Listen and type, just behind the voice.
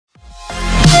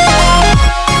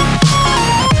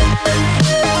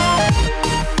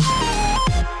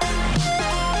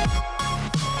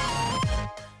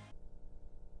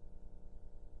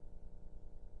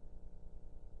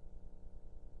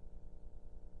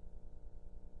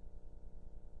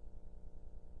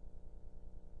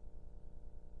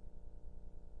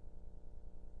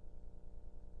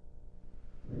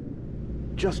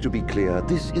Just to be clear,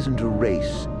 this isn't a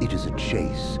race, it is a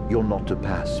chase. You're not to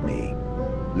pass me.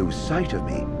 Lose sight of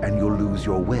me, and you'll lose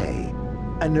your way.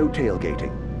 And no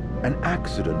tailgating. An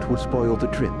accident would spoil the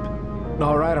trip.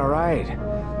 All right.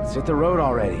 Let's hit the road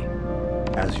already.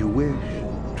 As you wish.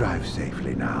 Drive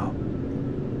safely now.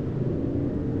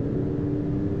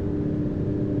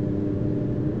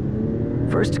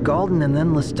 First Galden and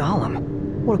then Lestalem.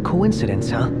 What a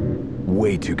coincidence, huh?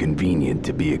 Way too convenient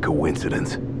to be a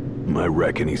coincidence. I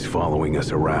reckon he's following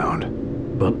us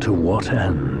around. But to what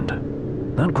end?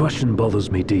 That question bothers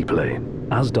me deeply,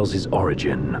 as does his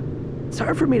origin. It's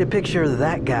hard for me to picture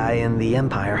that guy in the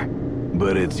Empire.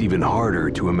 But it's even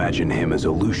harder to imagine him as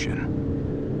a Lucian.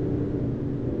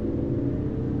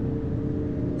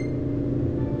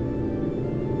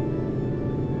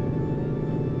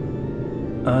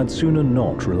 I'd sooner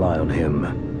not rely on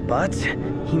him. But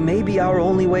he may be our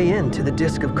only way in to the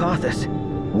Disk of Kothis.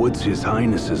 What's His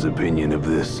Highness's opinion of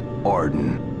this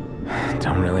Arden?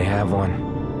 Don't really have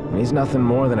one. He's nothing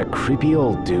more than a creepy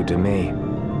old dude to me.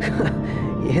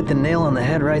 You hit the nail on the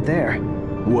head right there.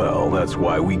 Well, that's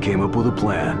why we came up with a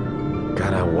plan.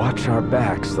 Gotta watch our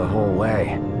backs the whole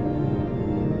way.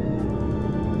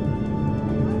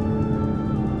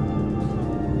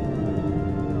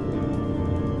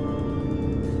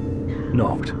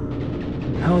 Knocked.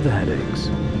 How are the headaches?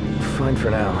 Fine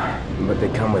for now, but they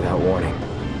come without warning.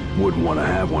 Wouldn't want to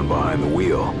have one behind the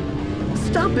wheel.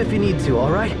 Stop if you need to,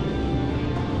 all right?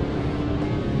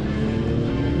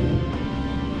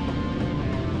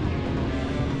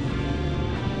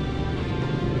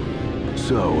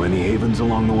 So, any havens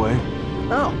along the way?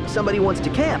 Oh, somebody wants to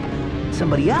camp.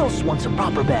 Somebody else wants a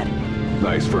proper bed.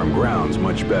 Nice firm ground's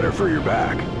much better for your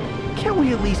back. Can't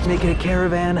we at least make it a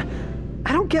caravan?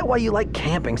 I don't get why you like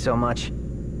camping so much.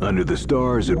 Under the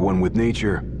stars, at one with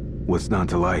nature. What's not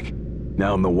to like?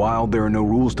 Now in the wild, there are no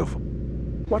rules to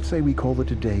What say we call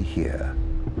it a day here?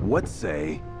 What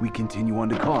say we continue on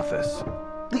to Kothis?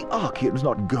 The Archean's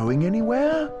not going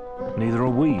anywhere? Neither are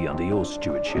we under your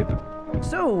stewardship.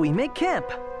 So we make camp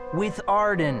with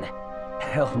Arden.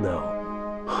 Hell no.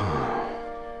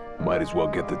 Might as well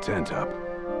get the tent up.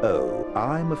 Oh,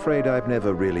 I'm afraid I've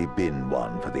never really been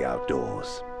one for the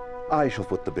outdoors. I shall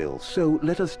foot the bill, so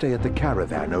let us stay at the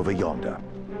caravan over yonder.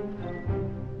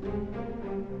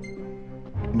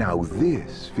 Now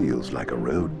this feels like a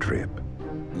road trip.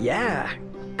 Yeah,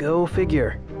 go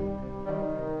figure.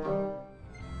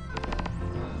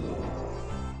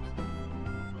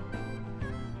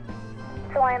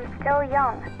 So I am still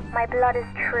young, my blood is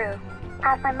true.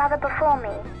 As my mother before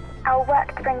me, I'll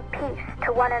work to bring peace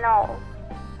to one and all.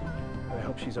 I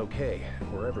hope she's okay,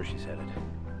 wherever she's headed.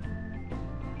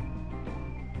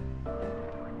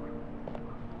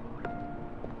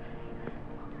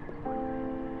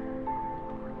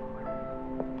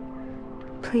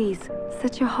 Please,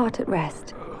 set your heart at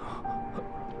rest.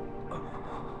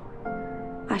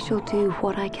 I shall do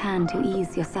what I can to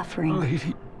ease your suffering.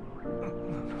 Lady...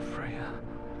 Freya.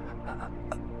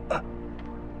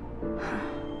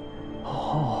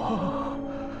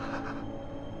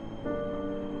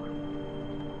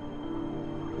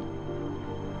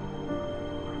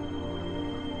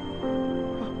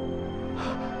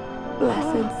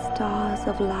 Blessed stars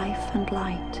of life and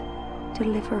light,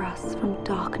 deliver us from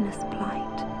darkness blight.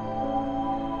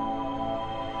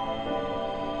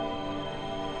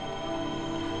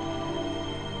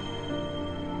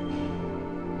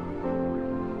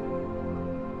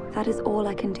 That is all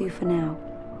I can do for now,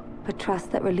 but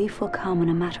trust that relief will come in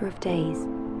a matter of days.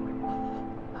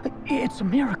 It's a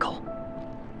miracle.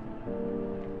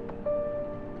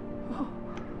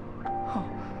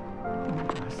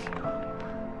 Bless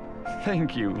you.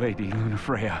 Thank you, Lady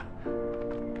Lunafreya.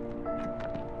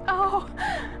 Oh,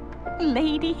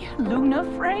 Lady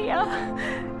Lunafreya.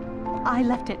 I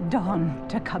left at dawn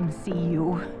to come see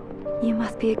you. You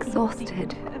must be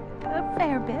exhausted. A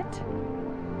fair bit,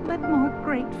 but more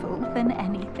grateful than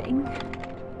anything.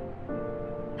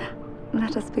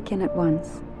 Let us begin at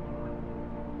once.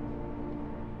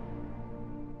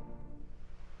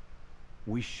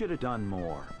 We should have done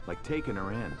more, like taking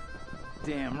her in.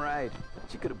 Damn right.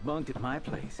 She could have bunked at my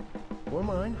place. Or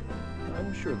mine.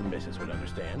 I'm sure the missus would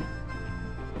understand.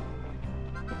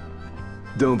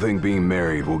 Don't think being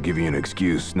married will give you an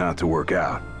excuse not to work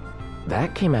out.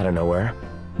 That came out of nowhere.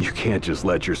 You can't just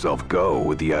let yourself go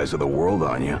with the eyes of the world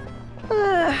on you.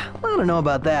 I don't know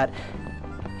about that.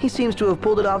 He seems to have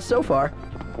pulled it off so far.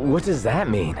 What does that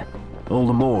mean? All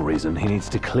the more reason he needs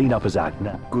to clean up his act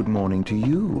now. Good morning to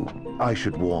you. I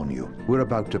should warn you, we're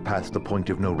about to pass the point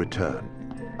of no return.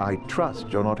 I trust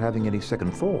you're not having any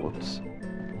second thoughts.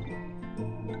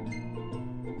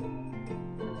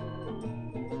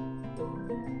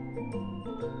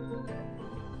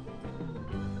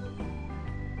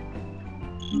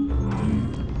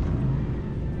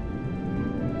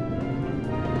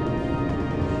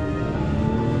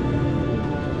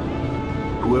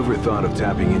 Whoever thought of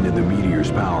tapping into the meteor's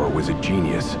power was a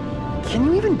genius. Can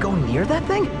you even go near that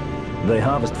thing? They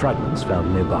harvest fragments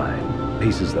found nearby,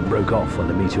 pieces that broke off when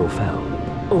the meteor fell.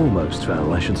 Almost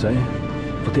fell, I should say,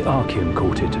 but the Archean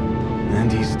caught it. And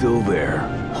he's still there,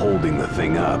 holding the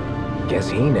thing up. Guess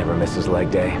he never misses leg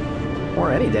day.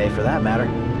 Or any day, for that matter.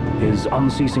 His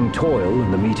unceasing toil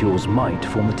and the meteor's might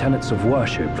form the tenets of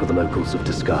worship for the locals of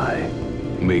Disguise.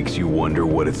 Makes you wonder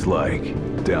what it's like,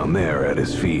 down there at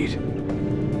his feet.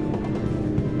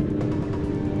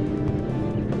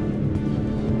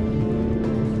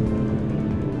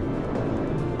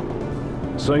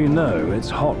 So you know, it's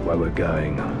hot where we're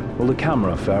going. Will the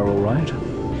camera fare all right?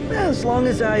 As long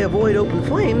as I avoid open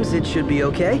flames, it should be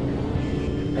okay.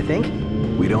 I think.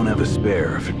 We don't have a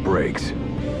spare if it breaks.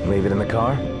 Leave it in the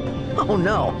car? Oh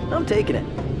no, I'm taking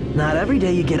it. Not every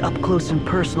day you get up close and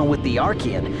personal with the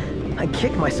Archean. I'd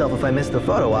kick myself if I missed the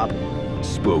photo op.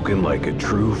 Spoken like a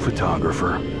true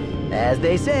photographer. As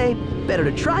they say, better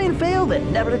to try and fail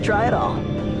than never to try at all.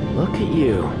 Look at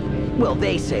you. Well,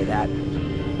 they say that.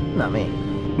 Not me.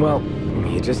 Well,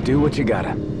 you just do what you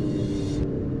gotta.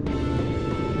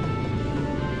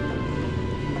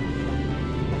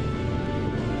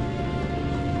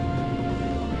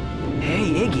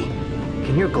 Hey, Iggy.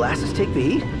 Can your glasses take the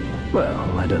heat?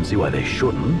 Well, I don't see why they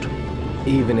shouldn't.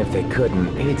 Even if they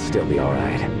couldn't, he'd still be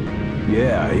alright.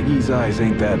 Yeah, Iggy's eyes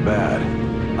ain't that bad.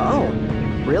 Oh,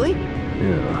 really?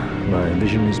 Yeah, my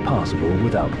vision is passable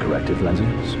without corrective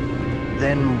lenses.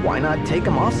 Then why not take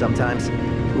them off sometimes?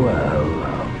 Well,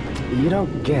 you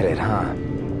don't get it, huh?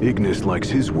 Ignis likes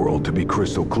his world to be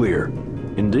crystal clear.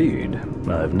 indeed.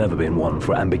 I've never been one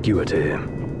for ambiguity.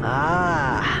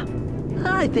 Ah,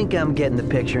 I think I'm getting the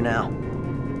picture now.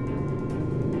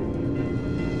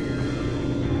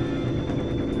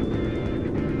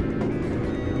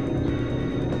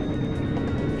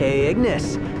 Hey,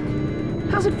 Ignis.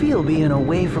 How's it feel being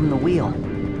away from the wheel?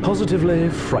 Positively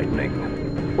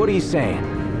frightening. What are you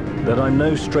saying? That I'm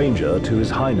no stranger to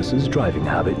His Highness's driving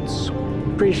habits.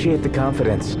 Appreciate the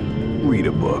confidence. Read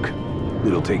a book.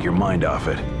 It'll take your mind off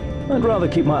it. I'd rather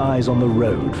keep my eyes on the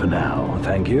road for now,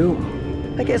 thank you.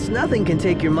 I guess nothing can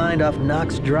take your mind off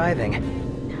Nox driving.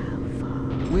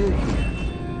 We're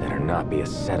here. Better not be a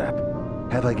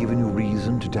setup. Have I given you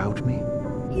reason to doubt me?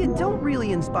 You don't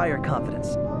really inspire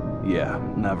confidence. Yeah,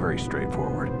 not very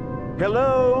straightforward.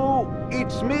 Hello?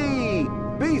 It's me!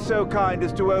 Be so kind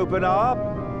as to open up!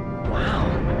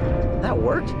 Wow, that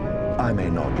worked? I may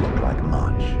not look like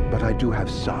much, but I do have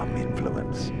some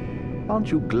influence.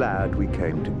 Aren't you glad we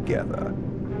came together?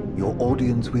 Your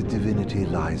audience with divinity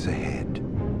lies ahead.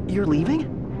 You're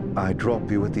leaving? I drop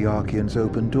you at the Archean's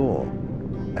open door,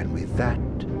 and with that,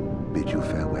 bid you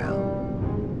farewell.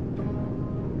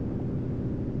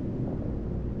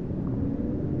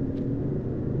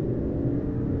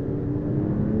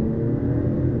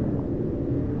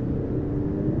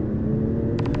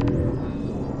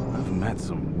 I've met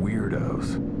some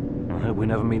weirdos. I hope we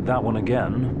never meet that one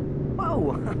again.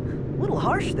 Whoa, a little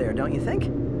harsh there, don't you think?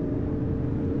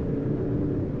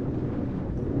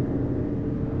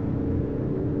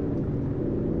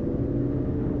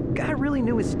 Guy really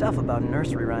knew his stuff about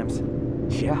nursery rhymes.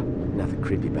 Yeah, nothing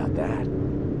creepy about that.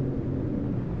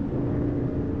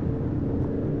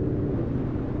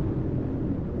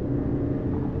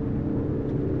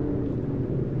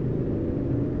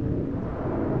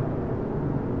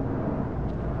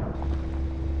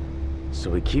 So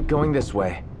we keep going this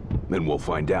way. Then we'll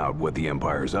find out what the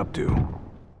Empire's up to.